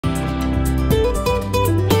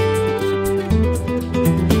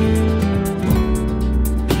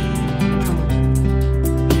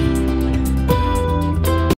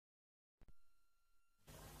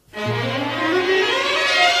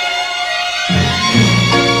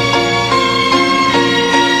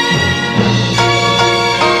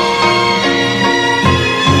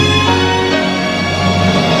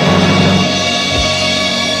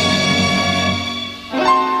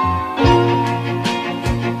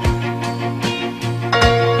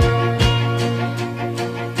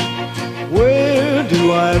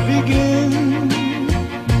begin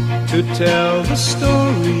to tell the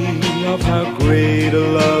story of how great a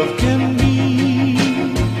love can be?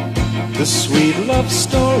 The sweet love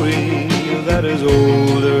story that is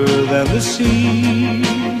older than the sea.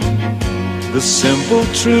 The simple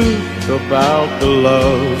truth about the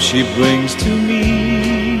love she brings to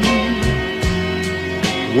me.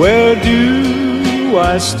 Where do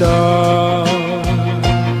I start?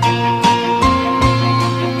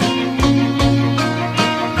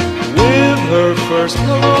 With her first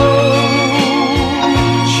hello,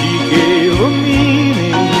 she gave a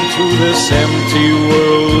meaning to this empty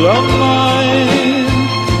world of mine.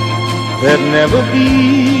 There'd never be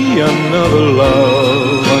another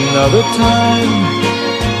love, another time.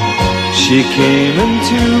 She came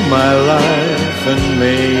into my life and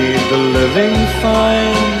made the living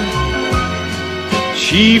fine.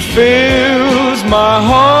 She fills my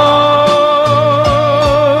heart.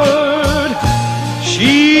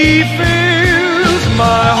 She fills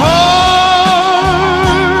my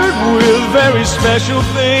heart with very special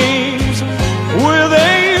things, with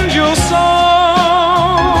angel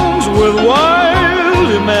songs, with wild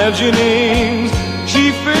imaginings. She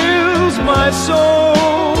fills my soul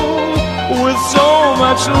with so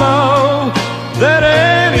much love that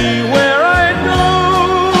anywhere I go,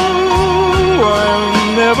 I'm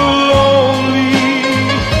never lonely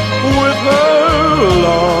with her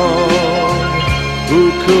along. Who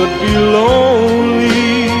could be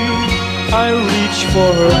lonely? I reach for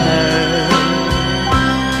her hand,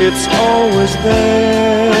 it's always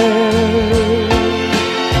there.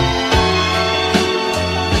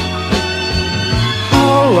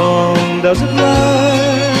 How long does it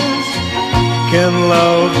last? Can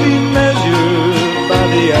love be measured by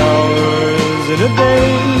the hours in a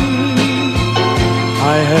day?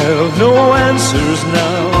 I have no answers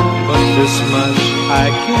now, but this much I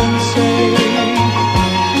can say.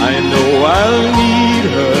 I know I'll need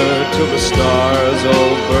her till the stars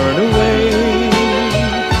all burn away.